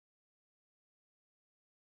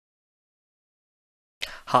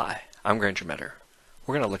Hi, I'm Granger Metter.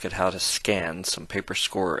 We're going to look at how to scan some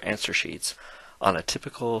Paperscorer answer sheets on a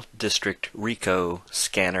typical district RICO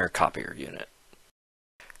scanner copier unit.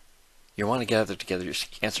 You want to gather together your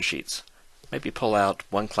answer sheets. Maybe pull out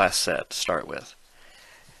one class set to start with.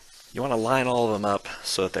 You want to line all of them up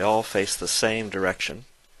so that they all face the same direction,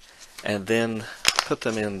 and then put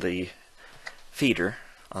them in the feeder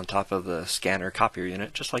on top of the scanner copier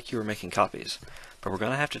unit, just like you were making copies. But we're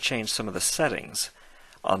going to have to change some of the settings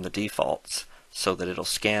on the defaults so that it'll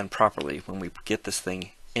scan properly when we get this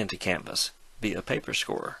thing into Canvas via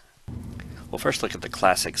Paperscorer. We'll first look at the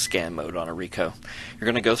classic scan mode on a RICO. You're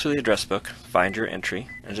going to go through the address book, find your entry,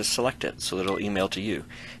 and just select it so that it'll email to you.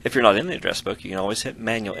 If you're not in the address book, you can always hit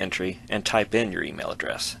manual entry and type in your email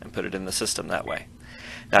address and put it in the system that way.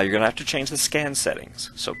 Now you're going to have to change the scan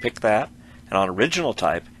settings, so pick that, and on original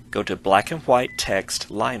type, go to black and white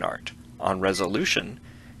text line art. On resolution,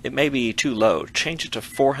 it may be too low. Change it to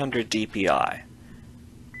 400 dpi.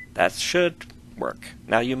 That should work.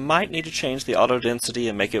 Now you might need to change the auto density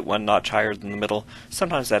and make it one notch higher than the middle.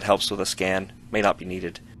 Sometimes that helps with a scan. May not be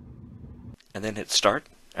needed. And then hit start,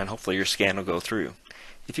 and hopefully your scan will go through.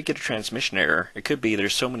 If you get a transmission error, it could be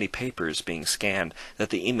there's so many papers being scanned that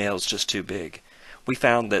the email is just too big. We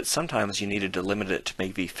found that sometimes you needed to limit it to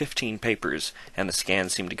maybe 15 papers and the scan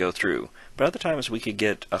seemed to go through, but other times we could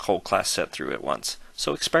get a whole class set through at once.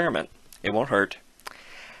 So experiment. It won't hurt.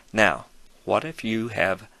 Now, what if you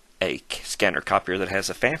have a scanner copier that has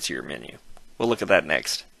a fancier menu? We'll look at that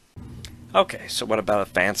next. Okay, so what about a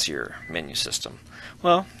fancier menu system?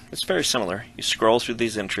 Well, it's very similar. You scroll through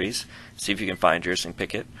these entries, see if you can find yours and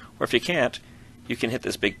pick it, or if you can't, you can hit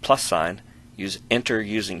this big plus sign, use enter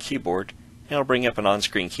using keyboard, and it'll bring up an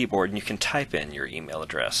on-screen keyboard and you can type in your email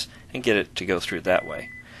address and get it to go through that way.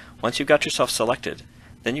 Once you've got yourself selected,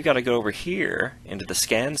 then you've got to go over here into the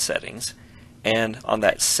scan settings, and on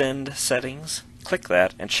that send settings, click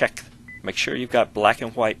that and check. Make sure you've got black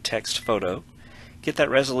and white text photo. Get that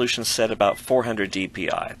resolution set about 400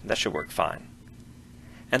 dpi. That should work fine.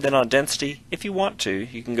 And then on density, if you want to,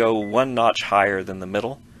 you can go one notch higher than the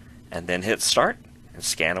middle, and then hit start and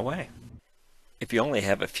scan away. If you only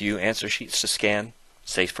have a few answer sheets to scan,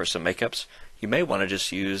 say for some makeups, you may want to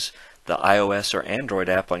just use the iOS or Android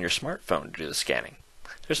app on your smartphone to do the scanning.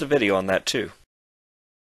 There's a video on that too.